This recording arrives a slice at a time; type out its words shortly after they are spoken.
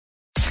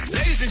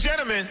Ladies and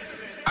gentlemen,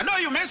 I know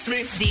you miss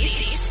me.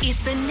 This is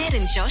the Ned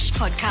and Josh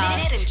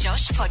podcast. Ned and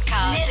Josh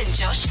podcast. Ned and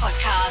Josh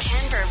podcast.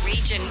 Canberra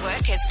Region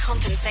Workers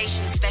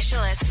Compensation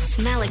Specialists.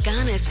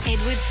 Malaganas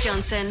Edwards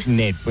Johnson.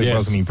 Ned, we're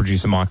welcoming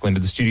producer Michael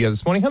into the studio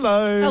this morning.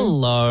 Hello.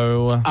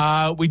 Hello.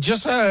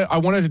 I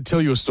wanted to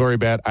tell you a story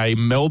about a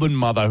Melbourne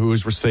mother who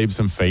has received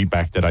some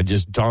feedback that I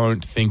just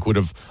don't think would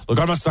have... Look,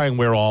 I'm not saying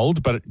we're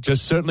old, but it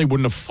just certainly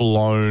wouldn't have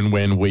flown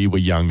when we were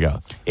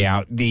younger.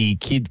 Yeah, the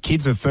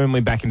kids are firmly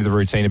back into the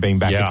routine of being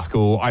back at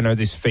school. I know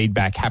this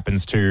feedback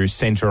happens to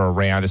centre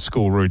around a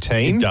school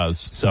routine. It does.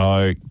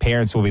 So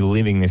parents will be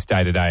living this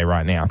day to day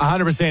right now.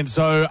 100%.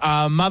 So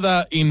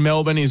mother in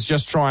Melbourne is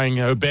just trying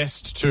her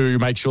best to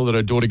make sure that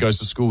her daughter goes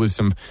to school with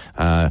some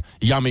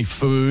yummy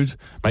food,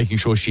 making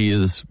sure she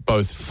is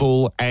both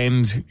full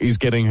and is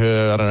getting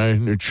her,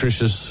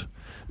 nutritious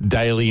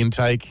daily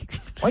intake.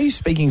 Why are you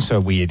speaking so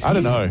weird? I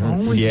don't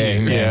know.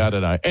 Yeah, I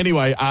don't know.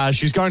 Anyway,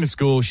 she's going to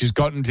school. She's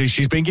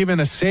been given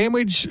a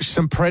sandwich,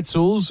 some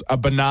pretzels, a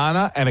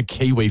banana, and a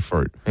kiwi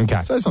fruit.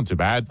 Okay. So that's not too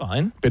bad.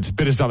 Fine.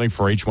 Bit of something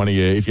for each one of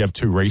you if you have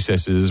 2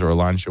 recesses or a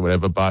lunch or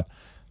whatever. But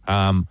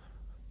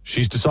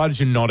she's decided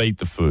to not eat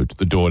the food,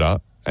 the daughter,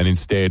 and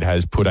instead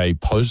has put a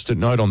Post-it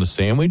note on the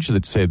sandwich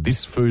that said,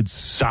 "This food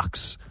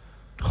sucks,"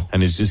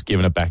 and has just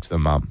given it back to the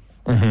mum.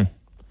 Mm-hmm.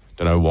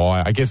 Don't know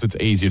why. I guess it's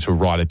easier to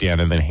write it down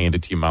and then hand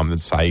it to your mum than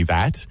say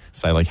that.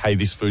 Say like, "Hey,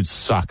 this food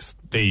sucks.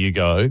 There you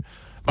go."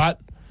 But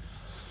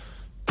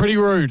pretty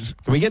rude.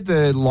 Can we get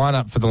the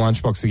lineup for the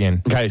lunchbox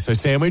again? Okay, so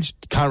sandwich.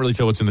 Can't really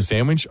tell what's in the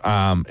sandwich.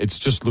 It's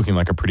just looking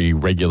like a pretty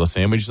regular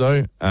sandwich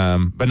though.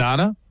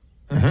 Banana,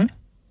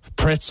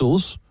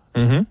 pretzels,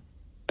 and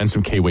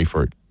some kiwi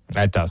fruit.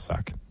 That does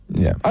suck.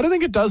 Yeah. I don't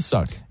think it does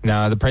suck.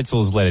 No, the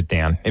pretzels let it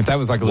down. If that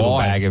was like a little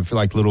bag of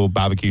like little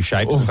barbecue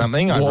shapes or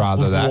something, I'd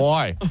rather that.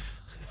 Why?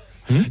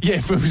 Yeah,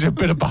 if it was a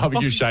bit of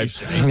barbecue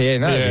shapes. Yeah,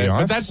 no, to be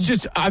honest. But that's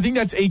just, I think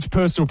that's each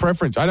personal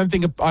preference. I don't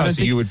think,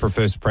 so you would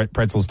prefer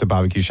pretzels to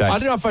barbecue shapes? I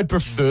don't know if I'd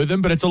prefer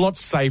them, but it's a lot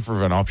safer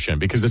of an option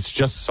because it's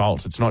just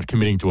salt. It's not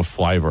committing to a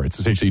flavour. It's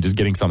essentially just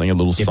getting something a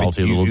little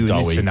salty, a little doughy. In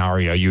this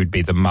scenario, you would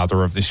be the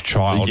mother of this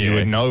child. Yeah. You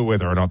would know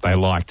whether or not they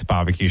liked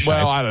barbecue shapes.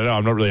 Well, I don't know.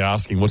 I'm not really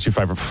asking. What's your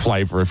favourite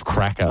flavour of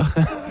cracker?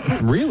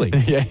 Really?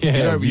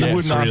 Yeah. You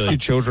wouldn't ask your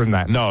children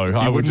that. No,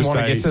 I would just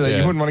say...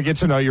 You wouldn't want to get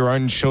to know your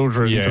own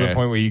children to the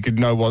point where you could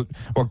know what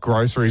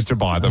groceries to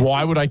buy them.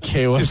 Why would I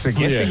care? Just a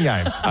guessing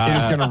game. You're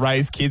just going to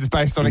raise kids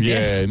based on a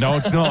guess. No,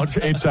 it's not.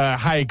 It's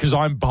hey, because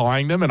I'm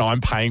buying them and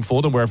I'm paying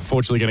for them. We're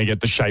unfortunately going to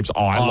get the shapes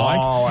I like.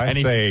 Oh, I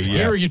see.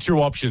 Here are your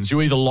 2 options. You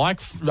either like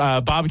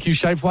barbecue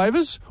shaped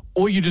flavours,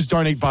 or you just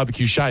don't eat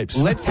barbecue shapes.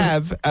 Let's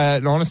have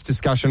an honest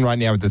discussion right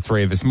now with the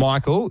 3 of us.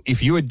 Michael,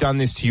 if you had done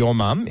this to your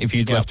mum, if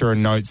you'd left her a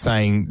note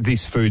saying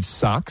this food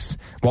sucks,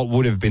 what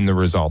would have been the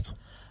result?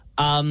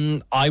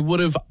 I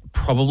would have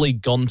probably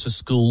gone to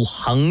school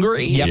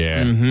hungry. Yep.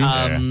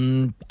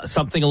 Yeah.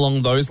 Something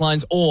along those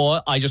lines.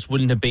 Or I just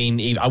wouldn't have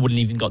I wouldn't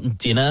even gotten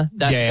dinner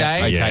that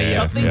day. Okay,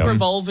 Something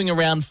revolving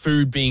around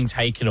food being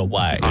taken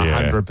away.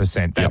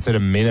 100%. That's at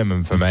a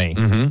minimum for me.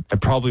 It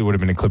probably would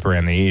have been a clip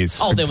around the ears.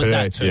 Oh, there was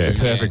that too. Yeah,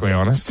 perfectly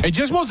honest. It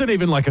just wasn't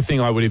even like a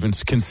thing I would even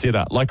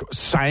consider. Like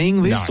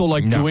saying this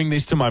doing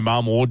this to my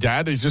mum or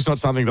dad is just not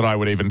something that I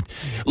would even...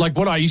 Like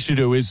what I used to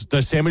do is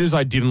the sandwiches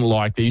I didn't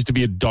like, there used to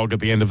be a dog at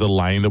the end of the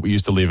lane that we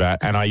used to live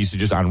at, and I used to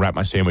just unwrap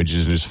my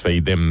sandwiches and just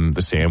feed them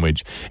the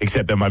sandwich.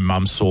 Except that my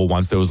mum saw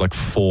once there was like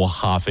 4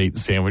 half-eaten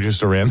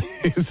sandwiches around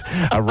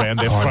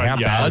their front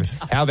yard.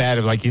 How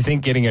bad? Like you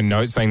think getting a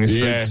note saying this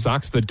food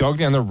sucks, the dog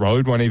down the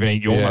road won't even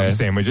eat your mum's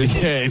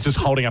sandwiches. Yeah, it's just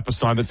holding up a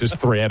sign that says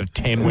 3 out of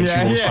 10 when she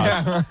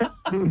walks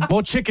past.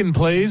 More chicken,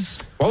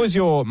 please. What was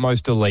your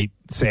most elite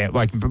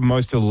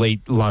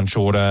lunch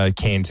order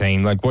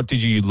canteen? Like, what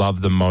did you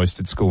love the most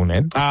at school,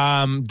 Ned?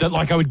 That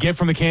like I would get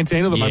from the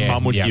canteen or that my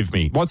mum would give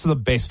me. What's the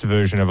best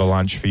version of a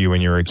lunch for you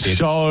when you were a kid?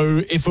 So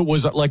if it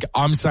was like,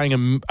 I'm saying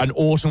an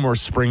autumn or a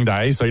spring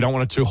day, so you don't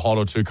want it too hot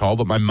or too cold,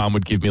 but my mum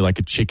would give me like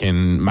a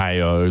chicken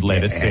mayo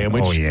lettuce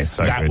sandwich. Oh yeah,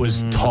 so that good.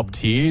 was top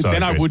tier. So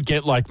then good. I would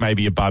get like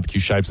maybe a barbecue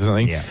shapes or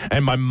something. Yeah.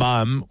 And my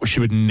mum, she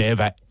would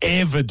never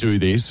ever do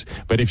this,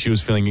 but if she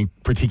was feeling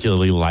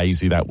particularly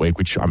lazy that week,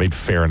 which I mean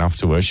fair enough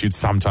to her, she'd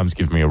sometimes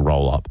give me a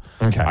roll up.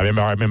 Okay. I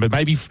remember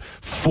maybe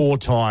 4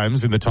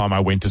 times in the time I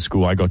went to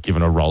school I got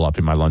given a roll up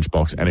in my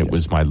lunchbox, and it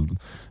was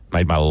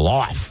made my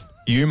life.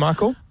 You,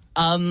 Michael?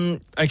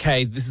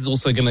 Okay, this is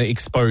also going to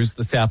expose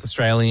the South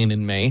Australian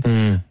in me.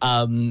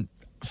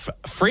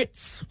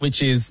 Fritz,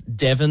 which is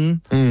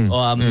Devon,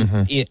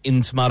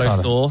 in tomato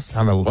sauce.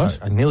 What?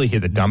 I nearly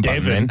hit the dump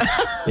button.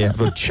 Yeah,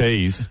 for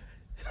cheese.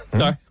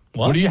 Sorry,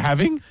 What are you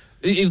having?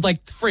 It was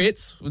like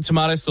Fritz with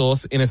tomato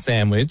sauce in a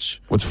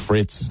sandwich. What's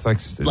Fritz?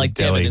 It's Like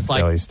deli, Devon, it's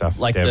like deli stuff.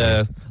 like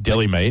Devon. the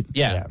Deli meat.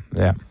 yeah.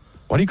 Yeah.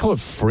 Why do you call it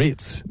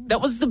Fritz?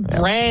 That was the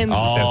brand's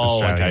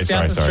Oh, okay.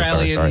 South Yeah.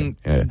 Australian.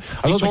 I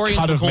thought the Victorians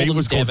cut would of call meat them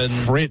was called Devon.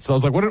 Fritz. I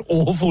was like, what an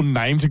awful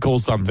name to call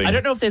something. I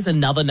don't know if there's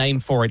another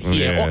name for it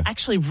here, Yeah. or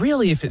actually,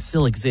 really, if it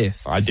still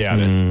exists. I doubt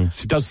it.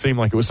 It does seem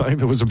like it was something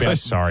that was So about.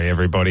 sorry,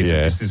 everybody. Yeah.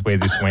 That this is where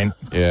this went.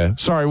 Yeah.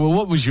 Sorry. Well,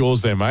 what was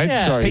yours there, mate?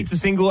 Yeah. Sorry. Pizza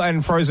single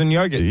and frozen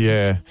yogurt.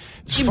 Yeah.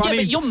 It's Yeah, funny.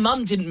 but your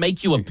mum didn't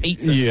make you a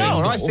pizza. Yeah. No,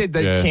 and I single. said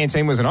that Yeah.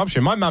 canteen was an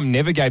option. My mum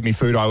never gave me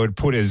food I would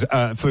put as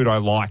food I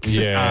liked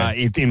Yeah.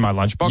 in my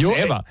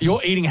lunchbox ever.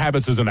 Your eating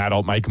habits as an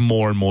adult make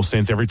more and more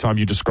sense every time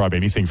you describe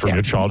anything from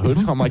your childhood.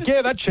 I'm like,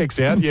 yeah, that checks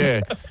out.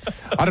 Yeah.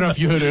 I don't know if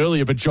you heard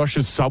earlier, but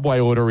Josh's Subway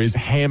order is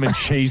ham and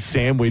cheese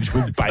sandwich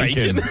with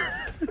bacon.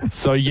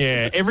 So,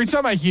 yeah, every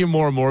time I hear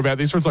more and more about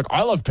this, where it's like,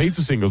 I love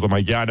pizza singles. I'm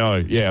like, yeah, I know.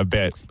 Yeah, I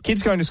bet.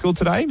 Kids going to school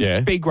today? Yeah.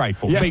 Be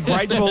grateful. Yeah. Be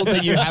grateful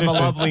that you have a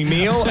lovely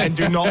meal and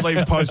do not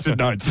leave post-it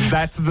notes.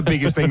 That's the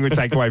biggest thing we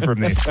take away from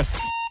this.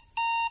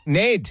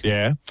 Ned.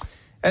 Yeah.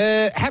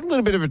 Had a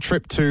little bit of a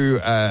trip to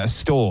a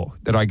store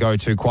that I go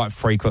to quite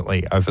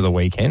frequently over the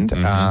weekend,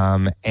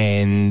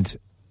 and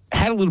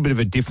had a little bit of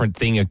a different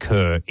thing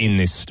occur in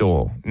this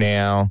store.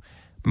 Now,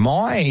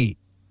 my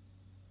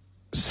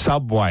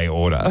Subway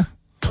order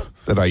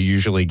that I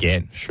usually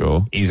get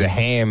is a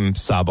ham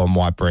sub on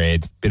white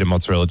bread, bit of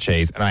mozzarella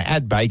cheese, and I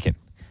add bacon.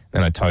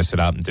 Then I toast it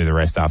up and do the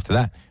rest after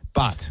that.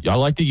 But I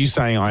like that you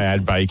saying I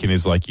add bacon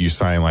is like you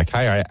saying like,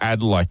 hey, I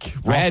add like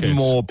rockets. I add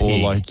more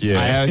pig. Or like,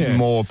 yeah. I add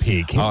more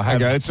pig. I'll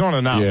have- it's not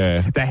enough. Yeah.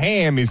 The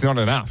ham is not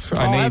enough.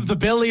 I'll have the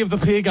belly of the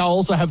pig. I'll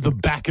also have the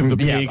back of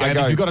the Yeah, pig. I And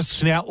go- if you've got a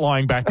snout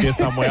lying back there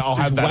somewhere, I'll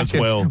have that as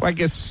well. Like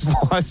a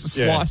sliced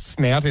Yeah.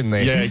 snout in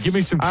there. Yeah, give me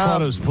some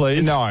trotters,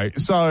 please. No,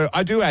 so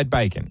I do add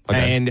bacon.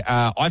 Okay. And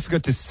I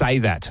forgot to say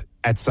that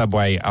at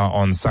Subway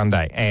on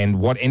Sunday.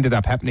 And what ended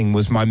up happening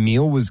was my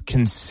meal was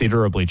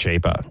considerably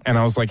cheaper. And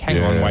I was like,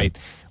 hang on, Yeah. wait,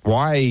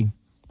 why?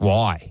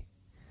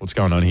 What's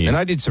going on here? And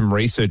I did some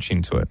research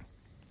into it.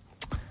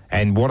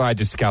 And what I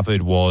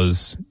discovered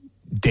was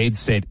dead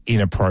set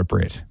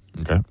inappropriate.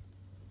 Okay.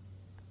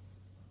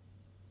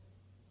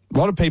 A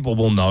lot of people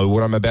will know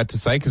what I'm about to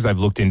say because they've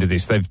looked into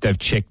this. They've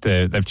checked.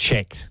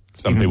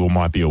 Some people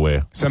might be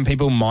aware. Some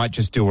people might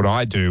just do what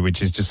I do,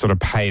 which is just sort of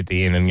pay at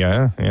the end and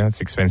go, yeah, it's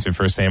expensive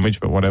for a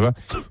sandwich, but whatever.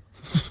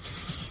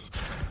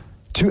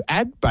 To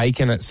add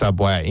bacon at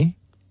Subway,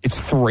 it's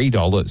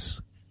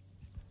 $3.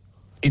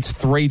 It's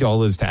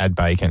 $3 to add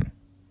bacon.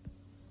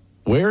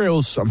 Where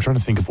else? I'm trying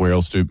to think of where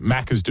else do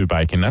Macca's do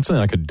bacon. That's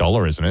only like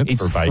 $1, isn't it?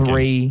 It's for bacon?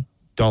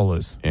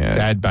 $3 Yeah.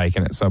 to add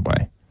bacon at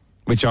Subway,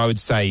 which I would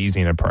say is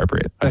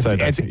inappropriate. I'd say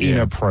It's that's- yeah.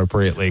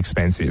 inappropriately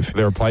expensive.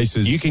 There are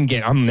places You can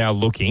get, I'm now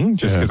looking,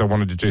 just because I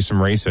wanted to do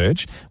some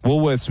research,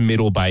 Woolworths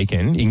Middle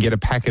Bacon, you can get a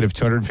packet of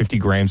 250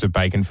 grams of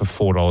bacon for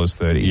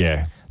 $4.30.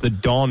 Yeah. The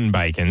Don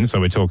Bacon, so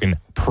we're talking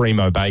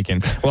Primo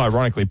Bacon. Well,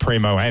 ironically,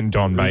 Primo and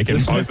Don Bacon,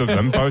 both of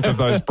them, both of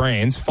those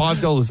brands,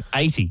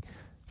 $5.80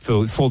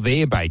 for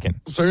their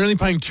bacon. So you're only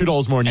paying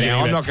 $2 more, and you're Now,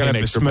 getting I'm about not going 10 to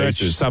extra besmirch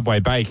pieces. Subway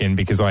bacon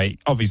because I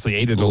obviously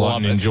eat it a lot Love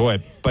and it. enjoy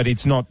it, but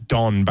it's not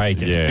Don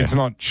Bacon. Yeah. It's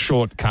not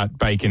shortcut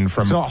bacon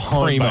from It's not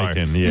home Primo.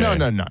 bacon, yeah.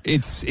 No.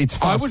 It's I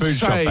fast would food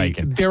shop say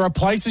bacon. there are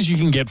places you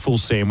can get full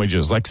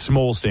sandwiches, like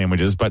small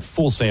sandwiches, but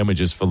full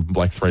sandwiches for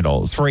like $3.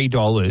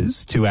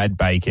 $3 to add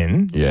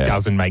bacon Yeah.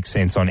 doesn't make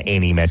sense on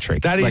any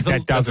metric. That is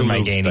that doesn't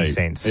make any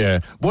sense.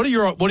 Yeah. What are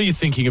you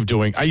thinking of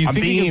doing? Are you I'm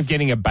thinking of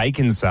getting a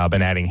bacon sub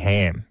and adding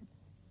ham.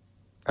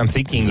 I'm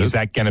thinking, is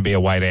that going to be a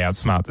way to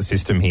outsmart the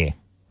system here?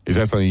 Is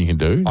that something you can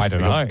do? I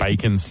don't Like a know.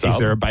 bacon sub? Is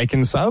there a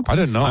bacon sub? I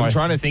don't know. I'm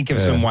trying to think of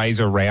some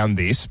ways around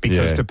this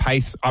because Yeah. to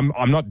pay,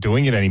 I'm not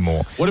doing it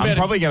anymore. What about I'm if-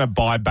 probably going to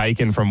buy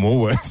bacon from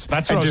Woolworths.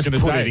 That's what and I was just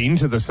gonna put say. it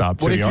into the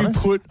sub. What to if be you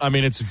honest. put, I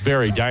mean, it's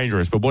very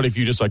dangerous, but what if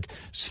you just like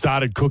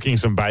started cooking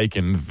some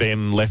bacon,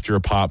 then left your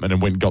apartment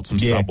and went and got some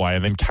Yeah. Subway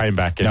and then came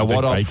back and Now, the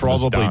what I'll bacon was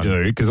probably done?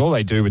 do, because all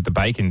they do with the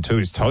bacon too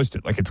is toast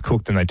it. Like it's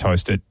cooked and they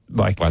toast it.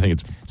 Like I think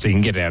it's- so you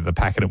can get it out of the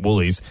packet at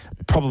Woolies.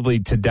 Probably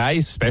today,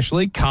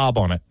 especially carb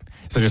on it.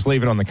 So just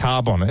leave it on the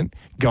carb on it,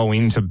 go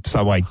into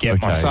Subway,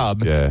 get my Okay,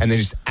 sub, yeah. and then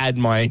just add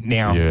my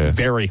now Yeah.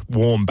 very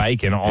warm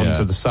bacon onto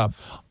Yeah. the sub.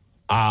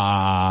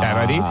 Bad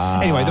idea.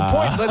 Anyway, the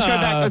point.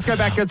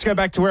 Let's go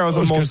back to where I was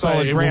on was more gonna say,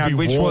 solid it will ground, be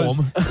which was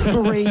warm.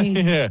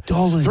 $3.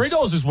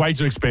 $3 is way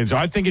too expensive.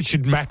 I think it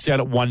should max out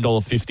at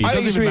 $1.50. It I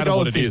think doesn't it should even be matter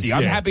what it is. $1.50.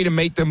 I'm Yeah. happy to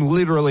meet them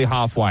literally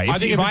halfway. I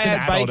think if it's an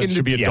adult, it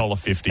should be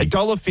 $1.50.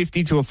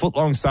 $1.50 to a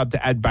foot-long sub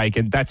to add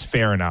bacon, that's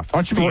fair enough.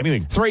 It should be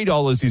anything.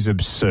 $3 is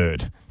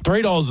absurd.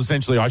 $3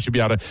 essentially. I should be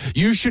able to.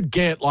 You should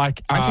get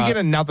like. I should get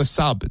another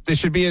sub. It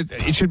should be a.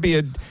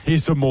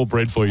 Here's some more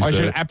bread for you. I sir.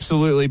 should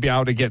absolutely be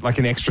able to get like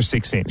an extra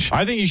 6-inch.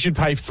 I think you should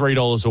pay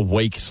 $3 a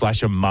week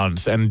 / a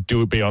month and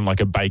do it be on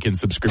like a bacon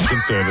subscription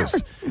service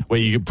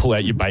where you can pull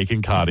out your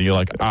bacon card and you're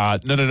like,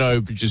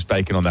 no, just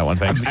bacon on that one,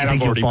 thanks. I And think I've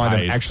you'll already find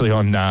paid. them actually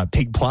on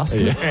Pig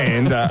Plus,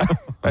 and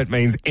that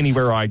means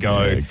anywhere I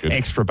go, Yeah, good.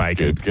 extra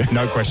bacon. Good.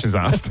 No questions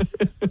asked.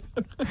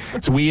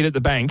 It's weird at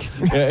the bank.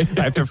 They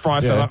have to fry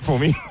some up for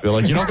me. They're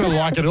like, you're not going to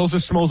like it. It also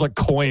smells like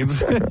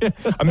coins.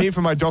 I'm here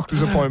for my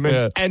doctor's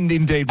appointment and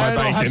indeed my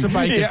bacon. I'll have some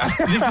bacon. Yeah.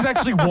 This is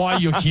actually why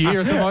you're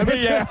here at the moment.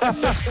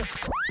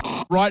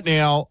 Yeah. Right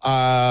now,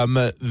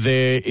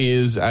 there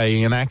is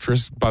an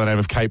actress by the name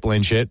of Cate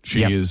Blanchett.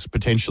 She is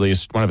potentially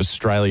one of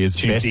Australia's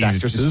best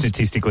actresses.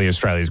 Statistically,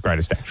 Australia's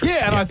greatest actress.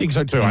 Yeah, and I think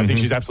so too. Mm-hmm. I think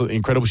she's absolutely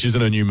incredible. She's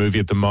in a new movie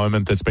at the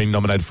moment that's been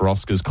nominated for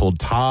Oscars called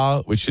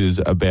Tar, which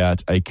is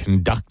about a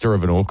conductor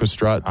of an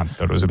orchestra. I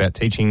thought it was about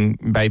teaching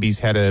babies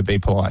how to be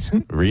polite.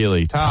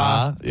 Really?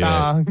 Tar?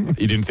 Yeah.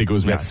 You didn't think it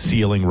was about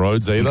sealing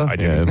roads either? I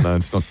didn't. Yeah, no,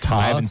 it's not Tar.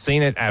 I haven't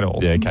seen it at all.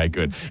 Yeah, okay,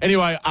 good.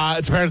 Anyway,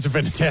 it's apparently a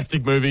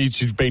fantastic movie.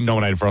 She's been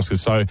nominated for Oscars,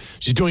 so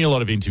she's doing a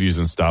lot of interviews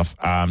and stuff.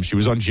 She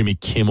was on Jimmy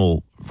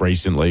Kimmel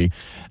recently,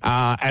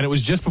 and it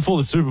was just before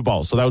the Super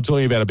Bowl, so they were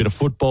talking about a bit of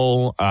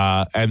football,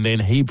 and then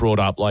he brought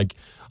up, like,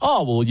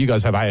 oh, well, you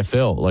guys have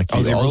AFL, like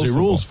Aussie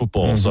Rules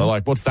football. Mm-hmm. So,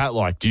 like, what's that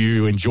like? Do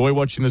you enjoy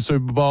watching the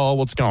Super Bowl?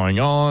 What's going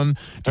on?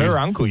 Her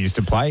uncle used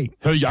to play.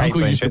 Her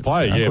uncle used to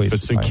play, for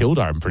St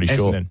Kilda, I'm pretty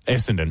sure.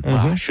 Essendon. Mm-hmm.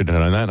 I should have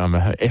known that. I'm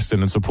an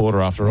Essendon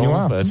supporter after all. You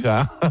are.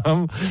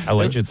 But,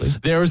 allegedly.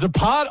 There was a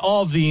part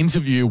of the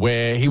interview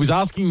where he was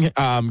asking Cate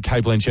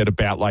Blanchett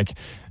about, like,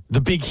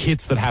 the big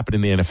hits that happen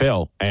in the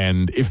NFL,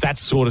 and if that's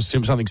sort of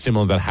something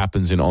similar that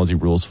happens in Aussie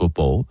Rules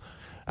football.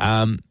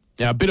 Now,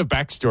 a bit of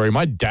backstory.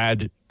 My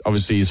dad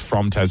obviously is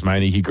from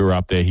Tasmania. He grew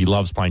up there. He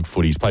loves playing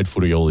footy. He's played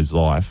footy all his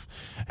life.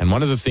 And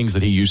one of the things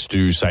that he used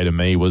to say to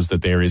me was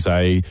that there is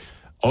a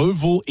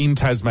oval in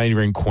Tasmania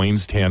in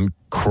Queenstown,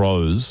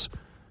 Crows,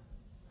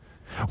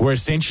 where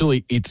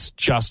essentially it's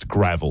just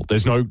gravel.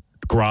 There's no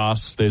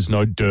grass. There's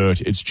no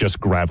dirt. It's just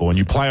gravel. And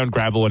you play on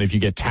gravel, and if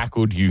you get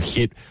tackled, you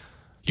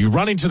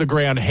run into the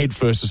ground head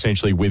first,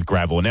 essentially, with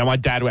gravel. Now, my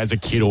dad, as a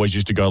kid, always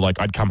used to go,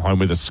 like, I'd come home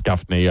with a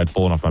scuffed knee. I'd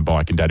fallen off my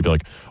bike, and Dad would be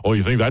like, oh,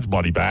 you think that's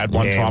bloody bad?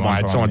 One time I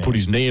had someone put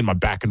his knee in my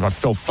back, and I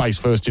fell face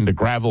first into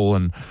gravel,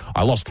 and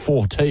I lost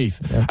 4 teeth.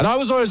 Yeah. And I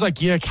was always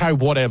like, yeah, okay,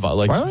 whatever.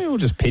 Like, why don't you all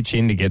just pitch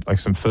in to get, like,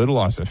 some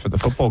fertilizer for the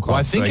football club?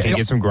 I think so they can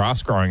get some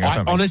grass growing or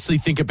something. I honestly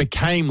think it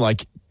became,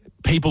 like,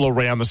 people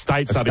around the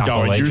state started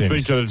going, you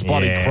think it's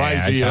bloody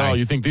crazy. Okay. Oh,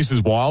 you think this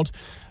is wild?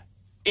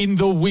 In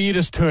the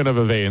weirdest turn of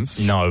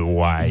events. No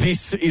way.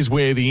 This is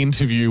where the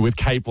interview with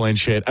Cate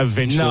Blanchett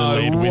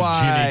eventually led with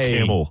Jimmy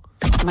Kimmel.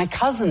 My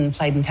cousin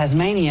played in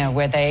Tasmania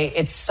where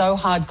it's so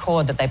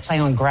hardcore that they play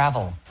on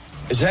gravel.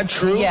 Is that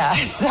true? Yeah.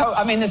 So,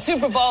 I mean, the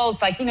Super Bowl,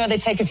 it's like, they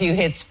take a few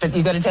hits, but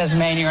you go to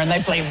Tasmania and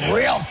they play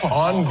real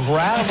football. On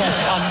gravel?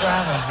 On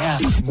gravel,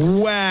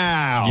 yeah.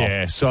 Wow.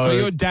 Yeah, so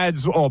your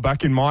dad's,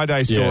 back in my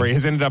day story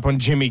has ended up on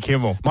Jimmy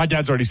Kimmel. My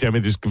dad's already sent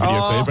me this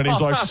video clip, and he's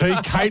like, see,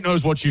 Cate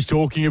knows what she's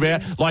talking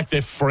about, like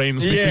they're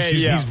friends,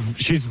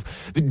 because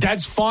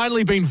Dad's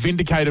finally been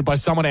vindicated by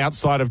someone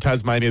outside of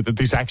Tasmania that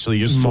this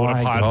actually is sort of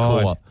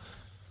hardcore.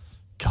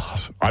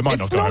 God, I might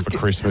not go home for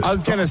Christmas. I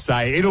was going to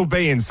say, it'll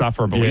be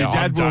insufferable. Yeah, your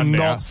dad will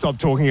not stop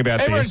talking about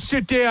Everyone this.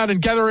 sit down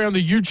and gather around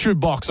the YouTube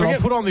box, and I'll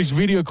put on this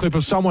video clip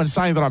of someone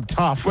saying that I'm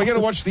tough. We're going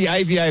to watch The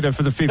Aviator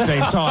for the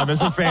 15th time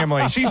as a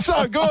family. She's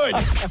so good.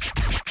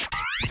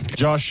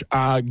 Josh,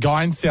 a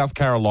guy in South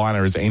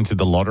Carolina has entered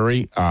the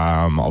lottery,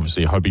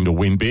 obviously hoping to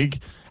win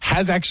big.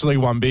 Has actually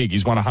won big.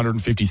 He's won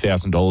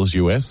 $150,000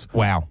 US.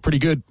 Wow. Pretty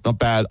good. Not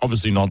bad.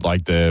 Obviously not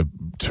like the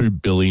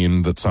 $2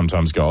 billion that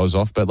sometimes goes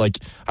off, but like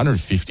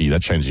 150,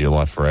 that changes your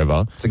life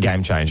forever. It's a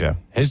game changer.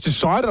 Has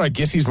decided, I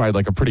guess he's made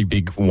like a pretty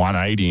big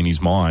 180 in his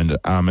mind,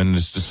 and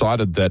has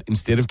decided that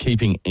instead of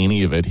keeping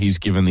any of it, he's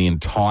given the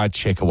entire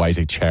check away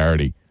to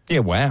charity.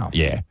 Yeah, wow.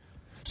 Yeah.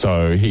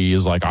 So he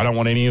is like, I don't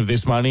want any of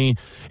this money.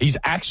 He's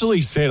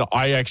actually said,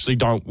 I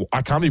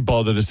can't be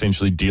bothered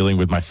essentially dealing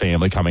with my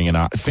family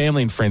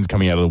family and friends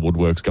coming out of the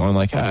woodworks going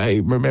like, hey,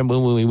 remember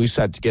when we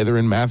sat together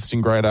in maths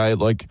in grade 8?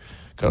 Like,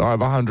 could I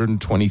have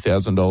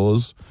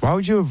 $120,000? Why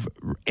would you have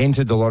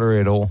entered the lottery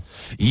at all?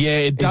 Yeah,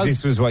 it does. If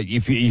this was what,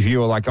 if you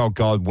were like, oh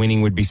God,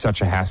 winning would be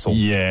such a hassle.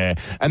 Yeah,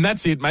 and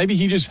that's it. Maybe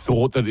he just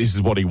thought that this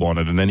is what he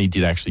wanted, and then he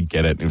did actually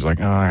get it. And he was like,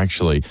 oh,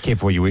 actually.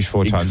 Careful what you wish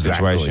for type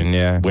situation,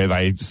 yeah. Where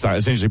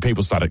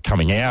people started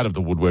coming out of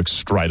the woodwork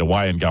straight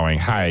away and going,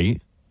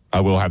 hey,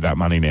 I will have that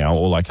money now.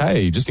 Or like,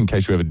 hey, just in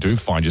case you ever do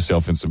find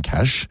yourself in some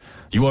cash,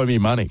 you owe me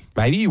money.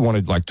 Maybe you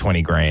wanted like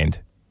 20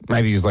 grand.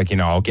 Maybe he was like,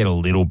 I'll get a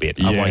little bit.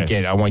 Yeah.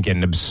 I won't get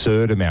an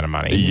absurd amount of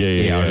money.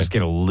 Yeah. I'll just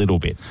get a little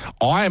bit.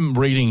 I'm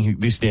reading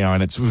this now,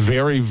 and it's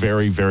very,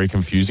 very, very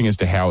confusing as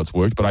to how it's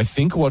worked. But I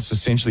think what's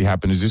essentially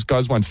happened is this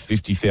guy's won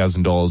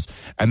 $50,000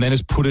 and then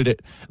has put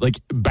it like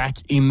back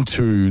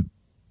into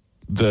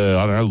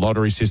the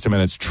lottery system,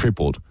 and it's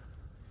tripled.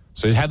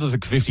 So he's had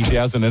like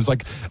 50,000, and it's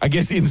like, I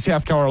guess in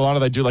South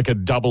Carolina they do like a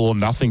double or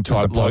nothing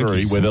type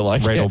lottery where they're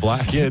like, red or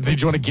black. Yeah, do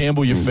you want to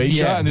gamble your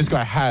feature? Yeah. And this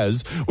guy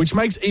has, which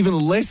makes even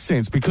less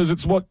sense because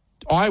it's what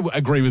I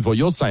agree with what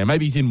you're saying.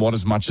 Maybe he didn't want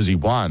as much as he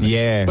won.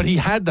 Yeah. But he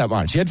had that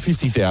much. He had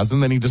 50,000,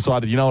 then he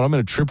decided, you know what, I'm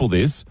going to triple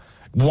this.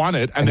 Won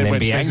it, and then went,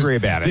 be angry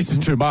about it. This is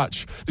too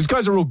much. This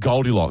guy's a real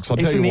Goldilocks. I'll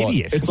tell you what.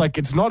 Idiot. It's like,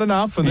 it's not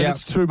enough, and then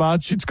it's too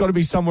much. It's got to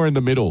be somewhere in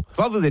the middle. It's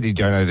lovely that he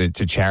donated it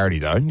to charity,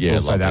 though. Yeah, I'll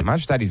say that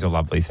much. That is a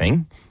lovely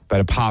thing. But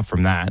apart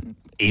from that,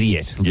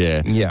 idiot.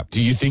 Yeah. Yeah. Do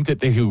you think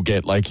that he'll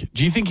get,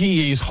 do you think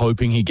he is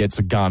hoping he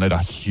gets garnered a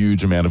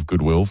huge amount of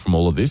goodwill from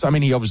all of this? I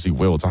mean, he obviously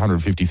will. It's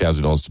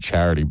 $150,000 to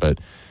charity, but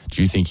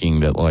do you thinking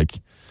that,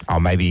 oh,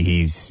 maybe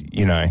he's,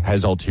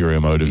 has ulterior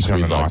motives? He's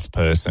not a nice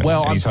person.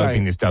 Well, and he's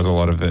hoping this does a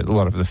lot of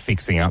the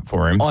fixing up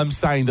for him. I'm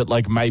saying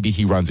that, maybe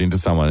he runs into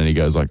someone and he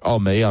goes oh,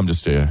 me, I'm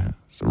just a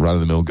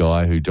run-of-the-mill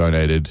guy who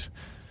donated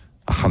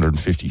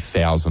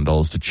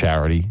 $150,000 to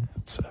charity.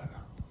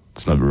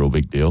 It's not a real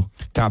big deal.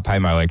 Can't pay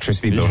my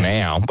electricity bill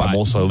now, but I'm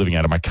also living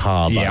out of my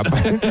car. Yeah,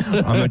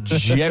 I'm a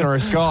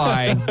generous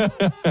guy.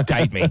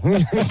 Date me.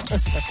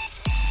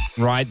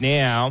 Right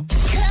now.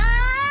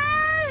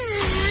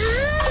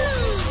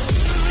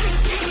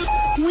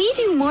 We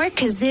do more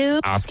kazoo.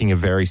 Asking a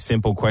very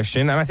simple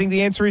question, and I think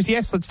the answer is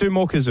yes. Let's do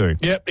more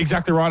kazoo. Yep,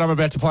 exactly right. I'm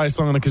about to play a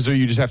song on the kazoo.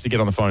 You just have to get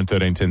on the phone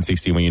 13 10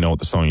 60 when you know what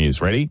the song is.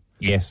 Ready?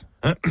 Yes.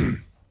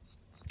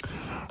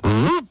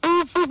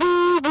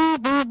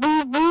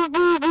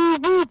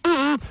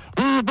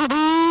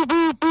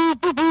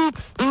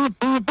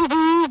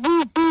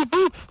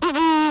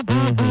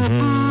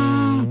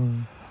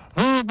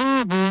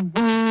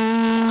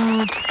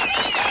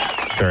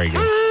 Very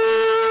good.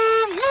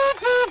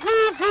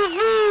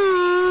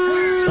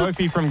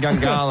 Sophie from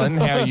Gungahlin,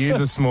 how are you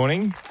this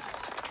morning?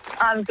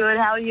 I'm good.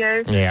 How are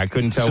you? Yeah, I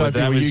couldn't tell Sophie, whether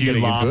that were was you you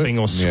getting into laughing it?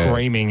 or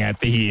screaming at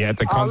the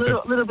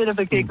concert. A little bit of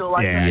a giggle.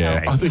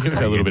 Yeah. I think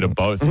it's a little bit of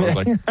both. I was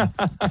like,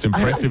 it's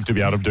impressive to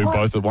be able to do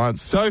both at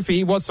once.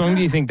 Sophie, what song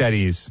do you think that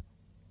is?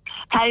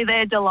 Hey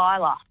there,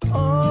 Delilah.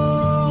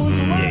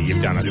 Yeah,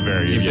 you've done it.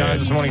 You've done it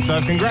this morning,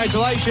 so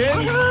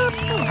congratulations.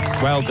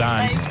 Well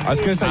done. I was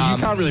going to say, you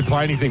can't really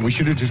play anything. We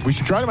should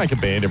try to make a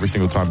band every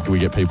single time we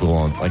get people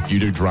on. Like, you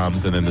do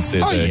drums and then the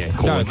set there.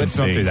 No, let's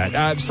not do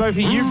that.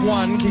 Sophie, you've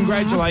won.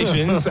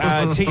 Congratulations.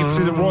 Tickets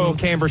to the Royal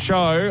Canberra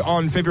Show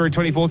on February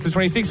 24th to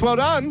 26th. Well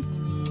done.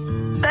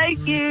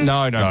 Thank you.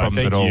 No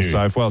problems at all, you.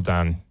 Soph. Well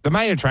done. The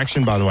main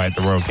attraction, by the way, at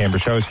the Royal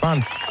Canberra Show is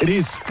fun. It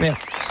is. Yeah.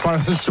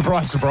 Fun.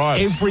 Surprise.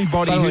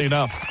 Everybody. Funnily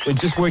enough. We're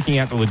just working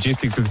out the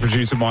logistics with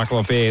producer Michael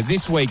off air.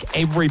 This week,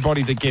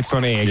 everybody that gets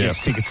on air gets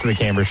tickets to the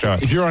Canberra Show.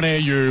 If you're on air,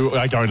 you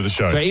are going to the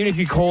show. So even if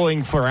you're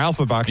calling for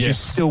Alpha Bucks, you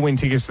still win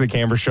tickets to the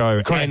Canberra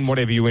Show. Correct. And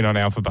whatever you win on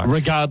Alpha Bucks.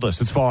 Regardless,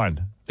 it's fine.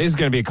 This is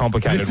going to be a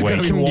complicated week.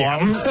 This is going to be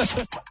wild.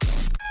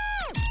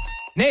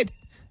 Ned,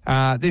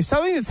 there's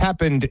something that's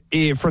happened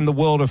from the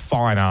world of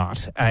fine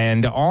art,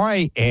 and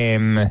I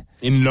am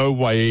in no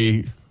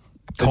way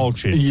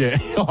cultured. Yeah,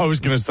 I was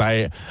going to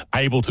say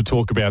able to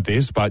talk about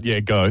this, but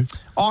yeah, go.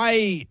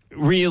 I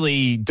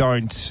really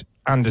don't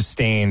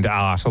understand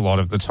art a lot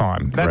of the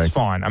time. That's Correct.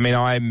 fine. I mean,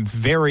 I'm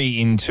very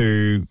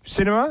into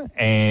cinema,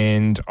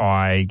 and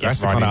I get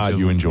That's the kind of art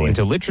you enjoy.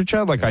 into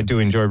literature. Like, I do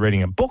enjoy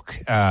reading a book,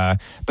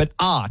 but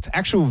art,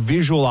 actual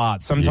visual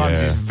art,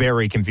 sometimes is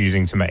very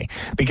confusing to me,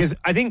 because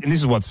I think, and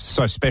this is what's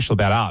so special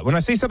about art, when I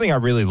see something I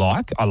really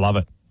like, I love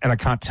it. And I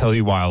can't tell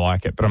you why I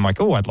like it, but I'm like,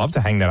 oh, I'd love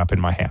to hang that up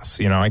in my house,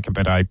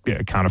 but I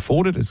can't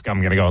afford it. I'm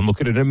going to go and look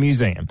at it at a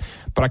museum,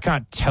 but I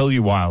can't tell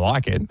you why I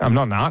like it. I'm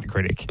not an art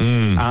critic,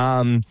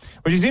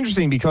 which is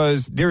interesting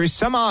because there is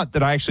some art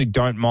that I actually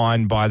don't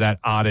mind by that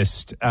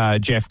artist,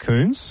 Jeff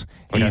Koons.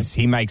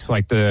 He makes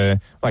like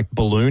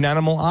balloon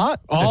animal art.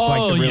 It's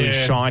like the really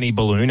shiny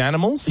balloon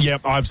animals.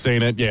 Yep, I've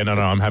seen it. Yeah, no,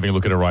 I'm having a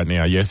look at it right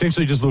now. Yeah,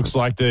 essentially just looks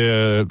like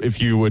if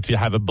you were to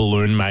have a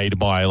balloon made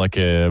by like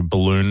a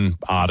balloon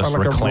artist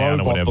or a clown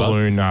or whatever.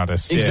 Balloon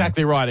artist.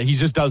 Exactly right. He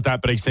just does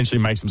that, but he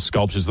essentially makes some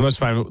sculptures. The most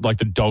famous, like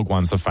the dog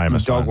ones, are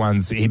famous. The dog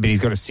ones, but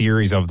he's got a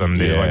series of them.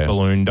 They're like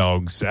balloon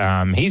dogs.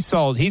 He's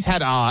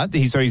had art.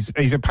 He's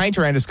a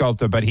painter and a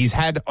sculptor, but he's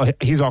had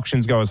his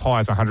auctions go as high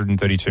as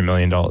 $132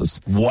 million.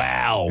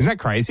 Wow. Isn't that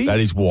crazy? That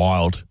is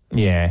wild.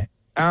 Yeah.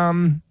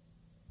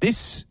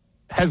 This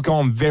has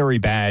gone very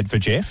bad for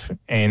Jeff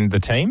and the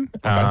team.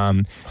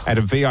 Okay. At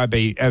a VIP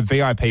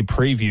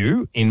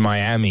preview in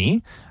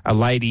Miami, a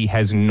lady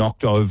has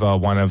knocked over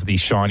one of the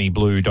shiny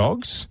blue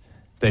dogs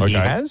that he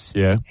has.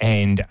 Yeah.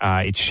 And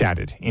it's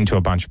shattered into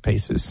a bunch of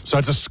pieces. So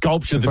it's a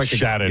sculpture that's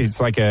shattered.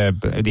 It's like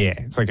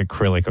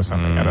acrylic or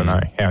something. I don't know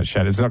how it's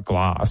shattered. It's not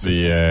glass.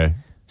 Yeah.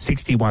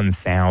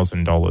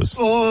 $61,000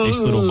 this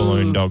little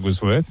balloon dog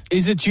was worth.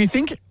 Is it, do you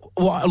think...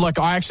 Well,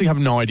 I actually have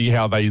no idea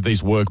how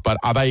these work, but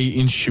are they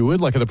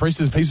insured? Like, are the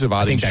pieces of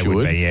art insured? They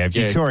would be, yeah. If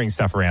you're touring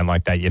stuff around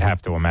like that, you'd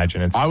have to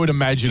imagine it's... I would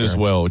imagine as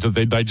well.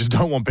 They just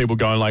don't want people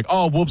going like,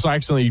 oh, whoops, I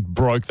accidentally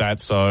broke that,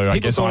 so I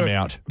guess I'm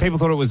out. People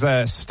thought it was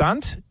a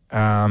stunt.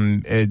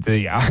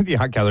 The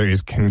art gallery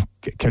has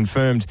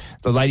confirmed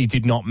the lady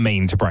did not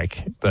mean to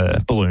break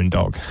the balloon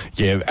dog.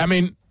 Yeah, I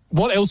mean,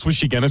 what else was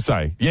she going to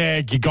say?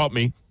 Yeah, you got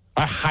me.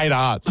 I hate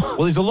art.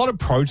 Well, there's a lot of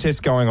protests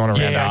going on around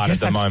Yeah, I art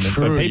guess at the that's moment.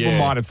 true, So people yeah.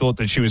 might have thought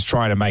that she was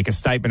trying to make a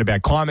statement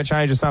about climate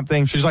change or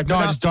something. She's like, no,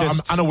 But I just don't, I'm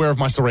unaware of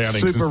my surroundings.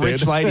 super instead.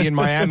 rich lady in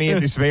Miami at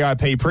this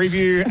VIP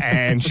preview,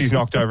 and she's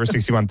knocked over a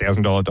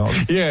 $61,000 dog.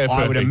 Yeah,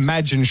 I would perfect.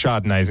 imagine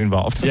Chardonnay's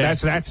involved.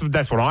 Yes.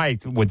 That's what I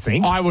would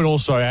think. I would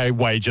also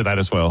wager that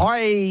as well.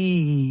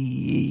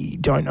 I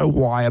don't know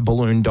why a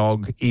balloon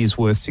dog is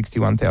worth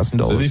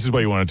 $61,000. So this is what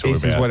you want to talk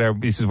about.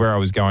 This is where I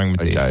was going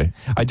with Okay. this.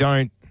 I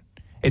don't.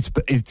 It's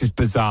just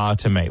bizarre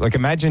to me. Like,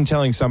 imagine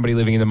telling somebody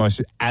living in the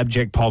most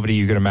abject poverty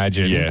you could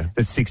imagine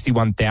that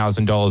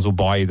 $61,000 will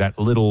buy you that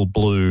little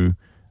blue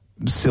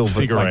silver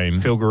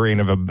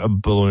figurine of a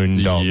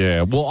balloon dog.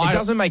 Yeah, well, it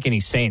doesn't make any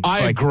sense.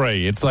 I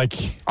agree. It's like,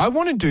 I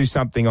want to do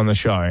something on the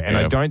show, and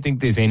I don't think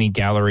there's any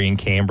gallery in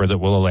Canberra that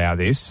will allow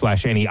this,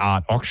 / any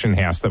art auction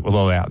house that will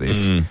allow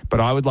this. But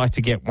I would like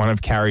to get one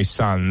of Carrie's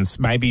sons,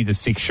 maybe the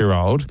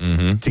 6-year-old,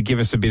 to give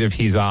us a bit of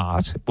his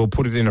art. We'll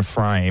put it in a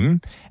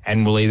frame,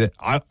 and we'll either.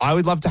 I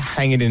would love to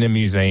hang it in a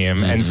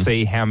museum and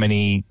see how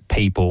many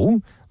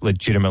people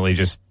legitimately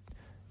just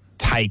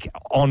take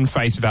on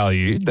face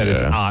value that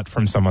it's art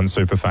from someone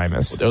super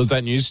famous. There was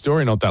that news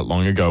story not that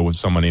long ago with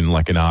someone in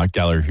like an art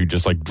gallery who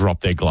just like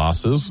dropped their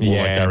glasses or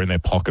like they were in their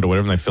pocket or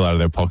whatever, and they fell out of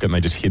their pocket and they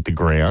just hit the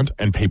ground,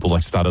 and people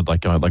like started like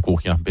going, like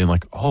walking up and being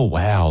like, oh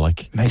wow,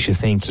 like makes you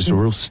think. Just a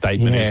real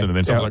statement, Yeah. and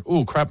then someone's like,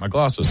 oh crap, my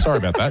glasses. Sorry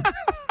about that.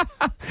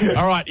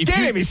 All right, Get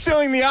him, he's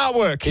stealing the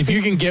artwork. If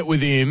you can get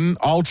within,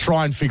 I'll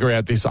try and figure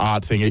out this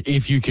art thing.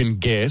 If you can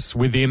guess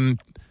within.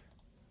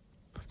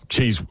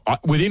 Geez,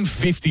 within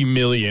 50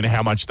 million,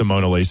 how much the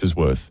Mona Lisa's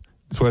worth?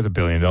 It's worth $1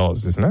 billion,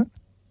 isn't it?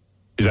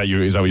 Is that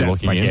you? Is that what you're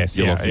That's looking my in? guess,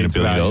 You're yeah. looking in It's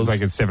 $1 billion. It's like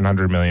it's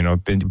 $700 million or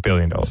 $1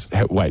 billion.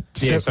 Wait,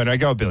 Yeah, so no,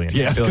 go $1 billion.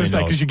 yeah, I was going to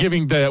say because you're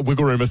giving the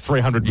wiggle room of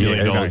 $300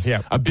 million. no,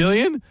 yeah. $1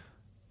 billion?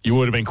 You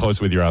would have been close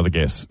with your other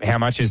guess. How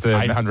much is the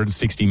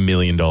 $860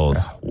 million.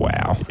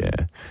 Wow. Yeah.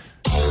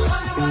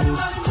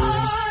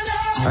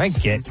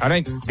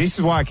 This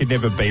is why I could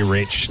never be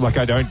rich. Like,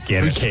 I don't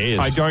get it. Who cares?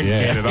 I don't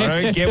get it.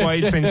 I don't get why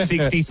you spend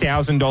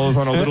 $60,000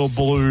 on a little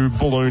blue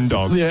balloon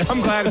dog. Yeah.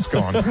 I'm glad it's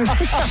gone.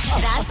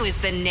 That was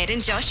the Ned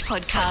and Josh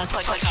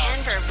podcast. For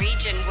Canberra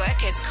Region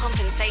Workers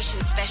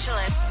Compensation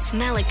Specialists,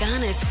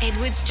 Malaganas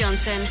Edwards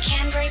Johnson,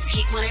 Canberra's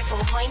Hit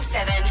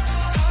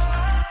 104.7.